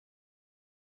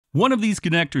One of these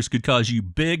connectors could cause you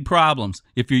big problems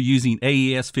if you're using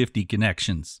AES50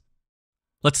 connections.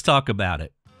 Let's talk about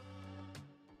it.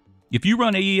 If you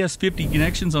run AES50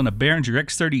 connections on a Behringer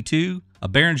X32, a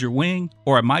Behringer Wing,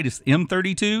 or a Midas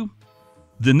M32,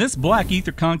 then this black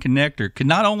Ethercon connector can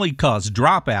not only cause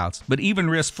dropouts, but even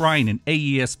risk frying an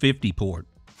AES50 port.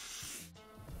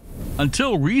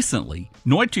 Until recently,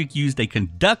 Neutrik used a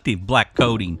conductive black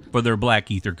coating for their black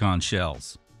Ethercon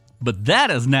shells. But that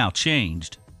has now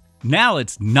changed. Now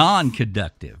it's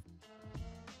non-conductive.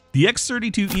 The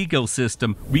X32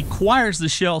 ecosystem requires the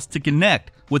shells to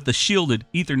connect with the shielded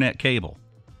Ethernet cable,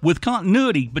 with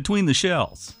continuity between the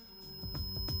shells.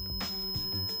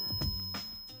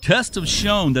 Tests have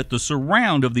shown that the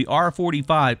surround of the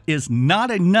R45 is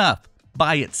not enough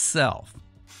by itself.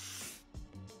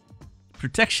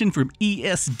 Protection from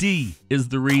ESD is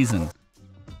the reason.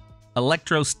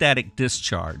 Electrostatic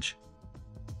discharge.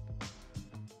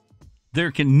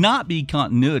 There cannot be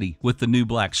continuity with the new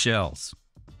black shells.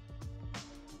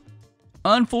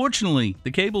 Unfortunately,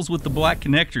 the cables with the black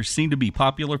connectors seem to be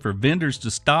popular for vendors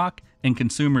to stock and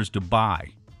consumers to buy.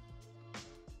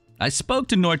 I spoke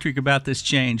to Neutrik about this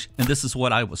change, and this is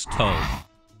what I was told.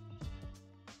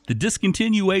 The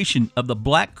discontinuation of the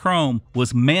black chrome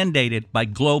was mandated by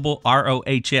global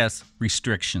RoHS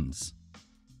restrictions.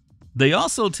 They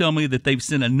also tell me that they've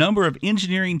sent a number of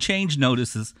engineering change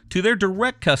notices to their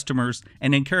direct customers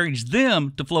and encouraged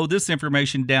them to flow this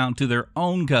information down to their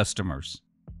own customers.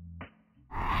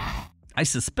 I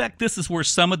suspect this is where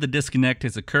some of the disconnect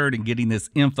has occurred in getting this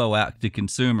info out to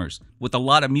consumers, with a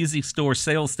lot of music store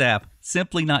sales staff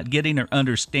simply not getting or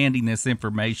understanding this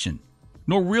information,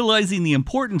 nor realizing the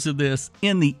importance of this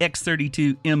in the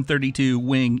X32 M32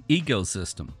 Wing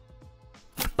ecosystem.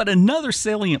 But another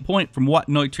salient point from what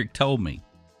Neutrik told me.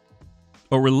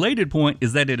 A related point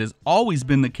is that it has always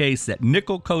been the case that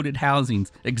nickel-coated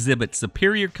housings exhibit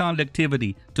superior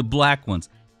conductivity to black ones,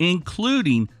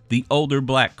 including the older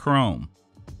black chrome.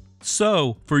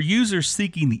 So, for users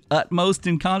seeking the utmost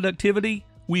in conductivity,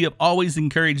 we have always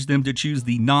encouraged them to choose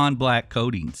the non-black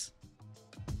coatings.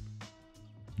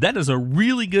 That is a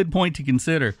really good point to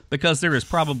consider because there is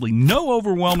probably no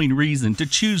overwhelming reason to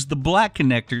choose the black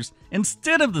connectors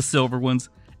instead of the silver ones,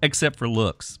 except for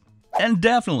looks. And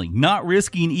definitely not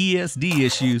risking ESD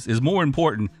issues is more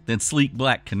important than sleek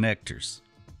black connectors.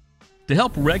 To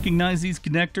help recognize these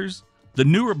connectors, the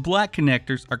newer black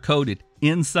connectors are coated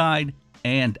inside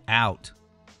and out,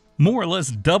 more or less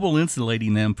double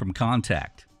insulating them from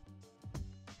contact.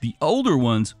 The older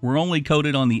ones were only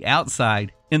coated on the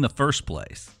outside in the first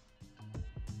place.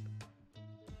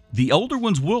 The older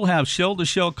ones will have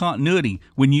shell-to-shell continuity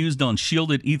when used on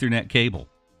shielded Ethernet cable.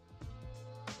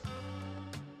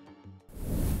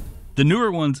 The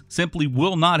newer ones simply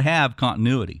will not have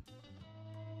continuity.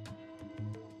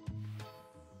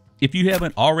 If you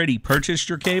haven't already purchased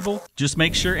your cable, just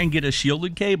make sure and get a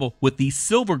shielded cable with these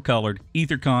silver-colored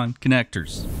Ethercon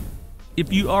connectors.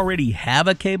 If you already have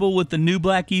a cable with the new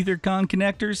black Ethercon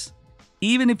connectors,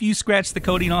 even if you scratch the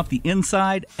coating off the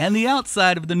inside and the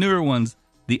outside of the newer ones,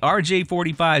 the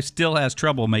RJ45 still has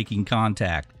trouble making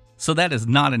contact, so that is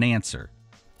not an answer.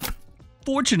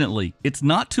 Fortunately, it's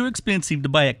not too expensive to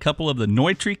buy a couple of the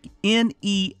Neutrik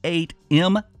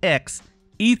NE8MX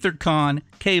Ethercon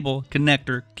cable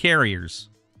connector carriers.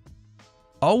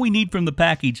 All we need from the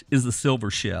package is the silver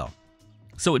shell,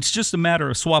 so it's just a matter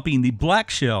of swapping the black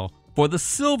shell for the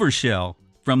silver shell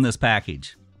from this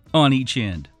package on each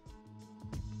end.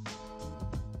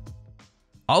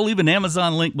 I'll leave an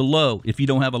Amazon link below if you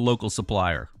don't have a local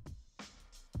supplier.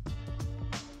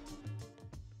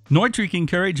 Neutrik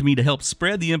encouraged me to help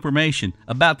spread the information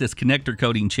about this connector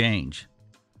coating change.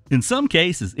 In some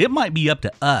cases, it might be up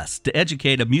to us to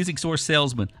educate a music store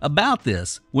salesman about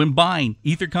this when buying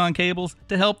Ethercon cables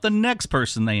to help the next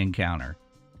person they encounter.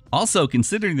 Also,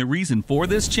 considering the reason for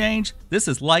this change, this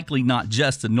is likely not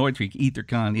just a Neutrik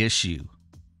Ethercon issue.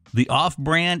 The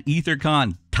off-brand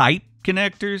Ethercon type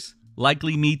connectors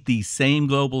likely meet these same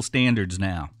global standards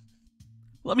now.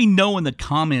 Let me know in the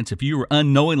comments if you were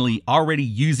unknowingly already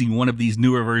using one of these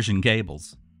newer version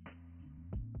cables.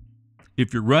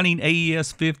 If you're running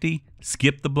AES50,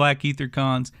 skip the black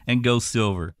Ethercons and go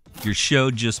silver. Your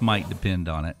show just might depend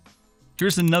on it.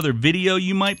 Here's another video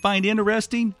you might find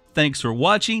interesting. Thanks for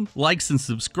watching. Likes and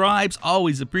subscribes,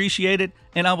 always appreciated,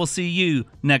 and I will see you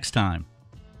next time.